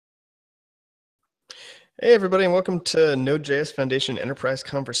Hey everybody, and welcome to Node.js Foundation Enterprise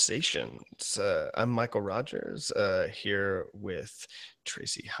Conversations. I'm Michael Rogers, here with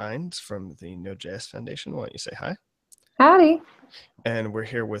Tracy Hines from the Node.js Foundation. Why don't you say hi? Howdy. And we're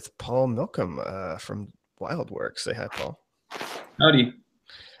here with Paul Milham from Wildworks. Say hi, Paul. Howdy.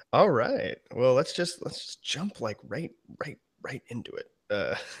 All right. Well, let's just jump like right into it.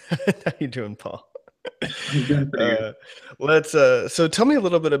 How you doing, Paul? I'm doing pretty good. Uh, let's so tell me a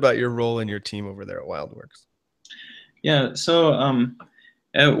little bit about your role in your team over there at Wildworks. Yeah, so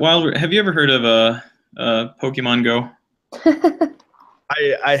at Wild, have you ever heard of Pokemon Go?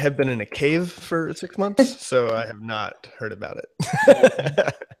 I have been in a cave for 6 months, so I have not heard about Okay.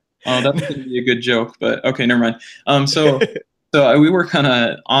 it. Oh, that was going to be a good joke, but okay, never mind. We work on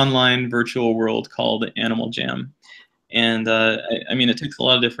an online virtual world called Animal Jam, and I mean it takes a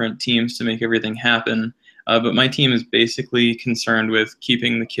lot of different teams to make everything happen. But my team is basically concerned with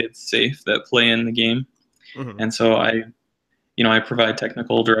keeping the kids safe that play in the game, Mhm. and so I provide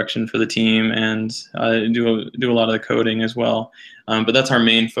technical direction for the team and do a lot of the coding as well. But that's our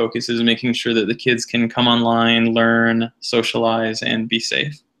main focus, is making sure that the kids can come online, learn, socialize, and be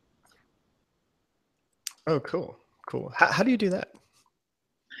safe. Oh, cool, cool. How do you do that?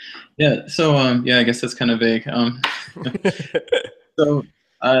 Yeah. So yeah, I guess that's kind of vague. So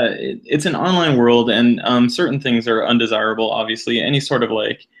it's an online world, and certain things are undesirable. Obviously, any sort of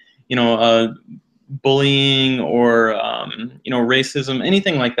like, you know, bullying or racism,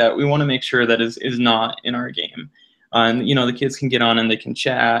 anything like that, we want to make sure that is not in our game. And the kids can get on and they can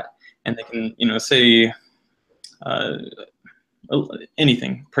chat and they can say uh,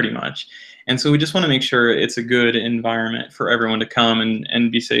 anything pretty much. And so we just want to make sure it's a good environment for everyone to come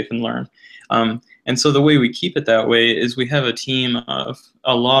and be safe and learn. And so the way we keep it that way is we have a team of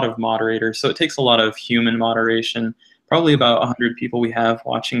a lot of moderators. So it takes a lot of human moderation, probably about 100 people we have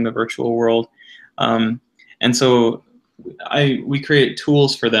watching the virtual world. Um, and so we create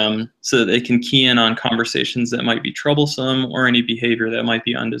tools for them so that they can key in on conversations that might be troublesome or any behavior that might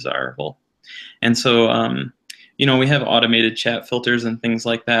be undesirable. And so, we have automated chat filters and things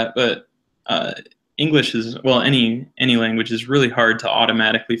like that, but uh, English is, well, any language is really hard to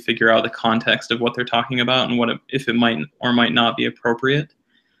automatically figure out the context of what they're talking about and if it might or might not be appropriate.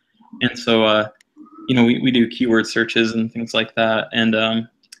 And so, we do keyword searches and things like that. And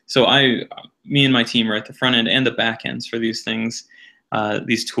so me and my team are at the front end and the back ends for these things,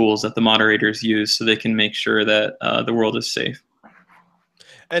 these tools that the moderators use so they can make sure that the world is safe.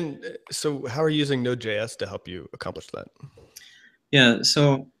 And so, how are you using Node.js to help you accomplish that? Yeah,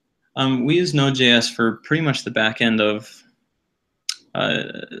 so we use Node.js for pretty much the back end of uh,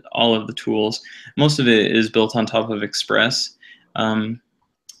 all of the tools. Most of it is built on top of Express, um,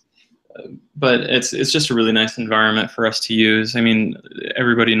 but it's just a really nice environment for us to use. I mean,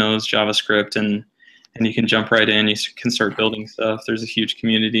 everybody knows JavaScript, and you can jump right in. You can start building stuff. There's a huge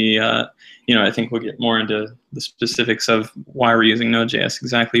community. I think we'll get more into the specifics of why we're using Node.js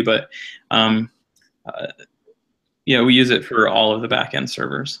exactly, but uh, yeah, we use it for all of the backend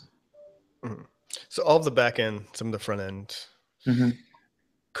servers. Mhm. So all of the back end, some of the front end. Mm-hmm.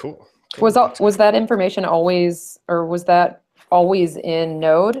 Cool, Was cool. That's was that information always, or was that always in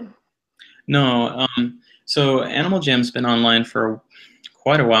Node? No, so Animal Jam's been online for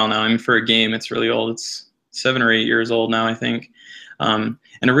quite a while now. I mean, for a game, it's really old. It's 7 or 8 years old now, I think.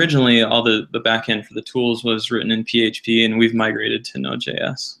 And originally, all the backend for the tools was written in PHP, and we've migrated to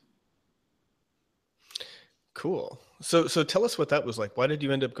Node.js. cool. So tell us what that was like. Why did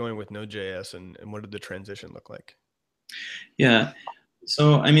you end up going with Node.js, and what did the transition look like? Yeah.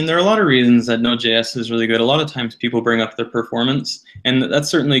 So, I mean, there are a lot of reasons that Node.js is really good. A lot of times people bring up the performance, and that's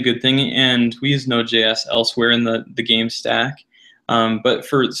certainly a good thing. And we use Node.js elsewhere in the game stack. But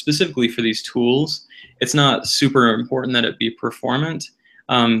specifically for these tools, it's not super important that it be performant.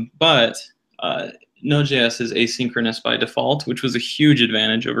 But Node.js is asynchronous by default, which was a huge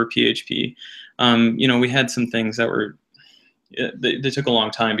advantage over PHP. We had some things that were they took a long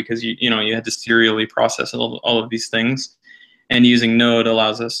time because you had to serially process all of these things, and using Node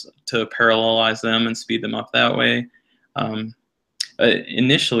allows us to parallelize them and speed them up that way. Um,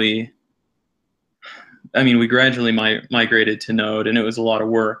 Initially, I mean, we gradually migrated to Node, and it was a lot of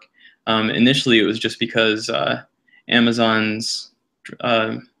work. Initially, it was just because Amazon's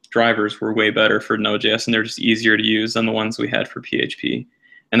drivers were way better for Node.js, and they're just easier to use than the ones we had for PHP.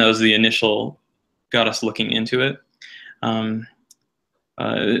 And that was the initial, got us looking into it. Um,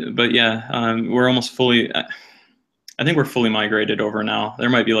 but yeah, we're almost fully, I think we're fully migrated over now. There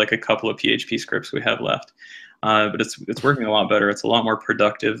might be like a couple of PHP scripts we have left, but it's working a lot better. It's a lot more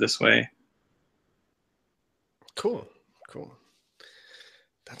productive this way. Cool, cool.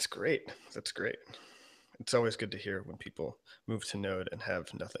 That's great. That's great. it's always good to hear when people move to Node and have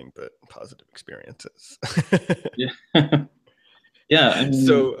nothing but positive experiences. Yeah. Yeah. I mean,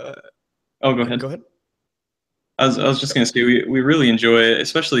 So, oh, go ahead. go ahead. I was just going to say we really enjoy it,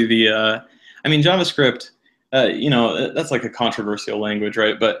 especially the I mean JavaScript. You know, that's like a controversial language,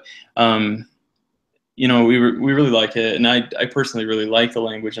 right? But you know, we really like it, and I personally really like the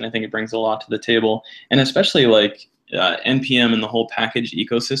language, and I think it brings a lot to the table, and especially like NPM and the whole package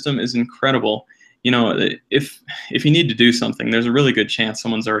ecosystem is incredible. You know, if you need to do something, there's a really good chance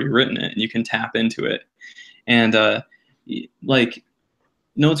someone's already written it, and you can tap into it, and like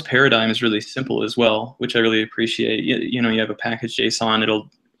Node's paradigm is really simple as well, which I really appreciate. You know, you have a package JSON, it'll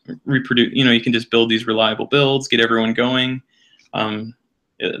reproduce, you know, you can just build these reliable builds, get everyone going.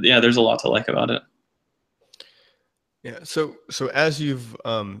 Yeah, there's a lot to like about it. Yeah. So as you've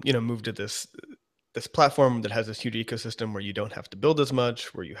you know, moved to this platform that has this huge ecosystem where you don't have to build as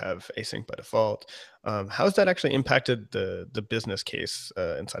much, where you have async by default, how has that actually impacted the business case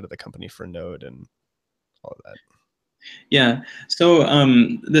inside of the company for Node and all of that? Yeah. So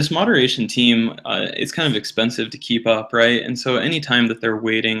this moderation team, it's kind of expensive to keep up, right? And so anytime that they're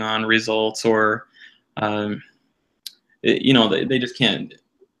waiting on results or, um, you know, they just can't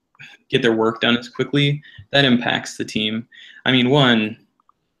get their work done as quickly, that impacts the team. I mean, one,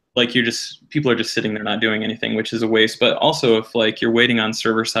 like people are just sitting there not doing anything, which is a waste. But also if like you're waiting on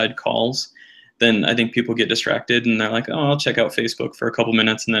server side calls, then I think people get distracted and they're like, oh, I'll check out Facebook for a couple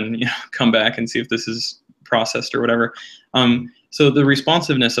minutes and then, you know, come back and see if this is processed or whatever. So the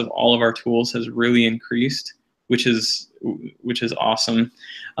responsiveness of all of our tools has really increased, which is awesome.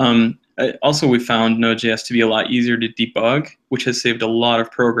 Also, we found Node.js to be a lot easier to debug, which has saved a lot of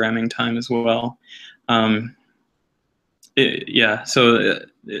programming time as well. Yeah, so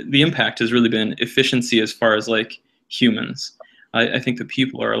the impact has really been efficiency as far as like humans. I think the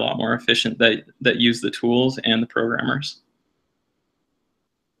people are a lot more efficient that use the tools and the programmers.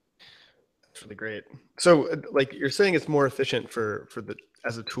 That's really great. So, like you're saying, it's more efficient for the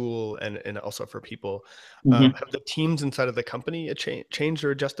as a tool and also for people. Mm-hmm. Have the teams inside of the company changed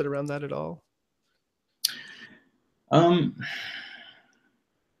or adjusted around that at all? Well,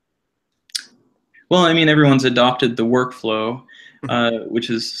 I mean, everyone's adopted the workflow, Mhm.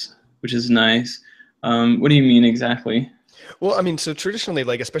 which is nice. What do you mean exactly? Well, I mean, so traditionally,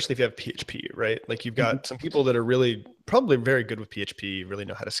 like especially if you have PHP, right? Like you've got some people that are really probably very good with PHP, really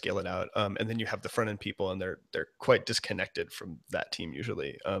know how to scale it out, and then you have the front end people, and they're quite disconnected from that team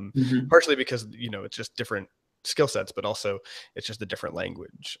usually, Mm-hmm. partially because you know it's just different skill sets, but also it's just a different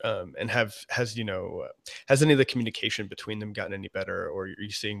language. And has you know has any of the communication between them gotten any better, or are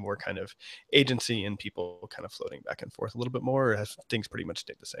you seeing more kind of agency and people kind of floating back and forth a little bit more, or has things pretty much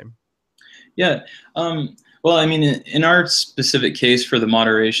stayed the same? Yeah. Well, I mean, in our specific case for the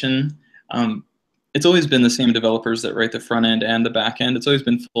moderation, it's always been the same developers that write the front end and the back end. It's always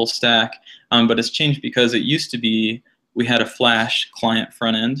been full stack, but it's changed because it used to be we had a Flash client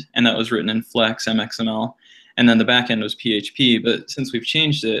front end, and that was written in Flex MXML, and then the back end was PHP. But since we've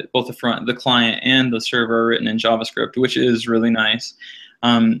changed it, both the client and the server are written in JavaScript, which is really nice.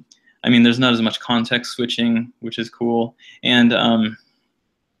 I mean, there's not as much context switching, which is cool, and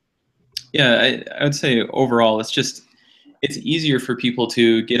yeah, I would say overall, it's easier for people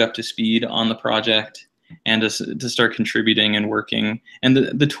to get up to speed on the project and to start contributing and working. And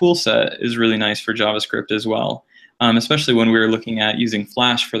the tool set is really nice for JavaScript as well, especially when we were looking at using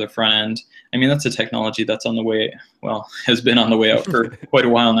Flash for the front end. I mean, that's a technology that's on the way, well, has been on the way out for quite a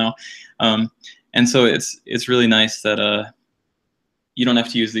while now. And so it's really nice that you don't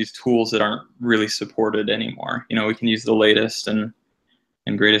have to use these tools that aren't really supported anymore. You know, we can use the latest and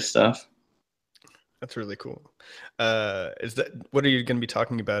greatest stuff. That's really cool. Is that what are you going to be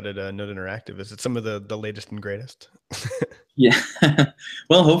talking about at Node Interactive? Is it some of the latest and greatest? Yeah,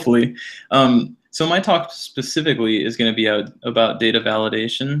 well, hopefully. So my talk specifically is going to be about data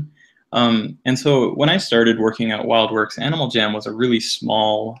validation. And so when I started working at Wildworks, Animal Jam was a really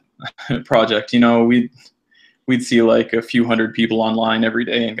small project. You know, we'd see like a few hundred people online every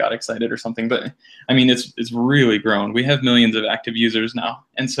day and got excited or something. But I mean, it's really grown. We have millions of active users now,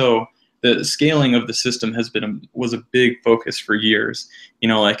 and so the scaling of the system was a big focus for years. You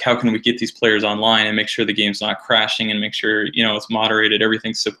know, like how can we get these players online and make sure the game's not crashing and make sure, you know, it's moderated,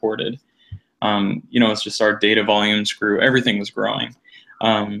 everything's supported. You know, it's just our data volumes grew, everything was growing.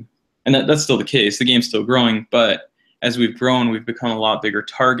 And that's still the case. The game's still growing, but as we've grown, we've become a lot bigger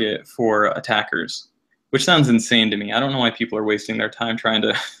target for attackers, which sounds insane to me. I don't know why people are wasting their time trying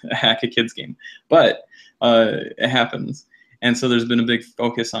to hack a kid's game, but it happens. And so there's been a big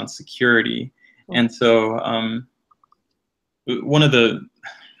focus on security. And so one of the,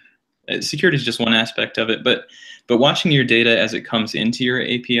 security is just one aspect of it, but watching your data as it comes into your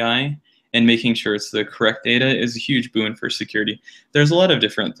API and making sure it's the correct data is a huge boon for security. There's a lot of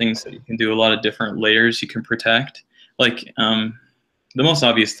different things that you can do, a lot of different layers you can protect. Like the most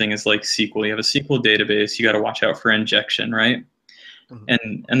obvious thing is like SQL. You have a SQL database, you got to watch out for injection, right?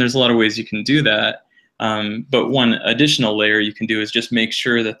 And there's a lot of ways you can do that. But one additional layer you can do is just make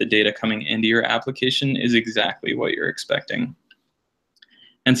sure that the data coming into your application is exactly what you're expecting.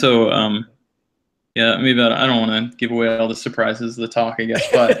 And so, yeah, maybe I don't want to give away all the surprises of the talk, I guess,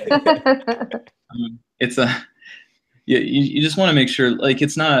 but it's you just want to make sure, like,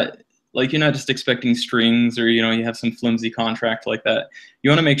 it's not like you're not just expecting strings or, you know, you have some flimsy contract like that. You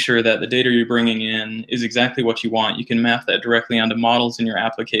want to make sure that the data you're bringing in is exactly what you want. You can map that directly onto models in your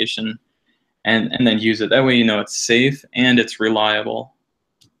application and then use it. That way, you know, it's safe and it's reliable.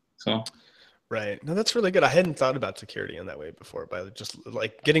 So. Right. No, that's really good. I hadn't thought about security in that way before, but just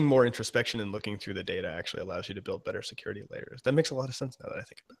like getting more introspection and looking through the data actually allows you to build better security layers. That makes a lot of sense now that I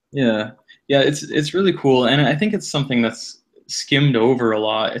think about it. Yeah. Yeah, it's really cool. And I think it's something that's skimmed over a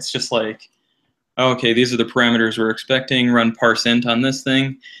lot. It's just like, oh, okay, these are the parameters we're expecting, run parse int on this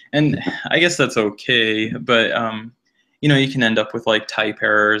thing. And I guess that's okay, but you know, you can end up with like type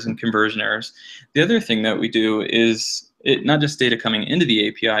errors and conversion errors. The other thing that we do is not just data coming into the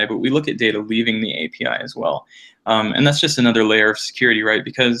API, but we look at data leaving the API as well. And that's just another layer of security, right?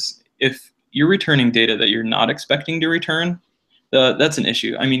 Because if you're returning data that you're not expecting to return, that's an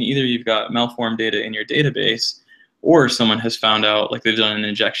issue. I mean, either you've got malformed data in your database, or someone has found out, like they've done an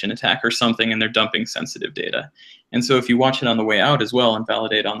injection attack or something, and they're dumping sensitive data. And so if you watch it on the way out as well and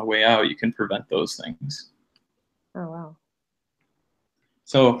validate on the way out, you can prevent those things. Oh, wow.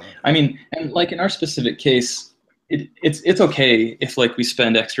 So, I mean, and like in our specific case, it's okay if like we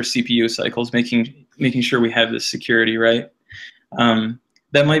spend extra CPU cycles making sure we have this security, right?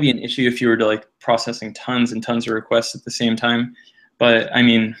 That might be an issue if you were to like processing tons and tons of requests at the same time. But I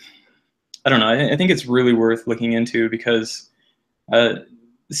mean, I don't know. I think it's really worth looking into because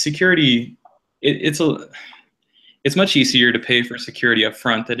security, it's much easier to pay for security up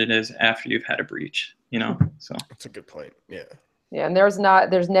front than it is after you've had a breach, you know? So that's a good point. Yeah. Yeah, and there's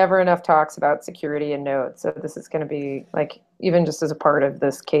never enough talks about security in Node. So this is going to be like, even just as a part of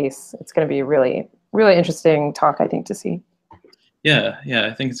this case, it's going to be a really, really interesting talk, I think, to see. Yeah,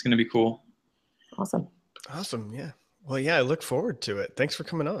 I think it's going to be cool. Awesome. Awesome. Yeah. Well, yeah, I look forward to it. Thanks for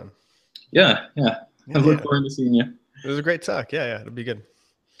coming on. Yeah. I look forward to seeing you. It was a great talk. Yeah, it'll be good.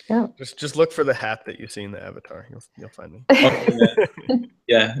 Yeah. Just look for the hat that you see in the avatar. You'll find me.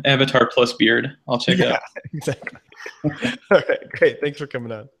 Yeah, avatar plus beard. I'll check it out. Exactly. All right, great. Thanks for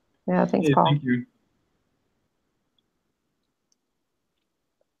coming on. Yeah, thanks, Paul. Thank you.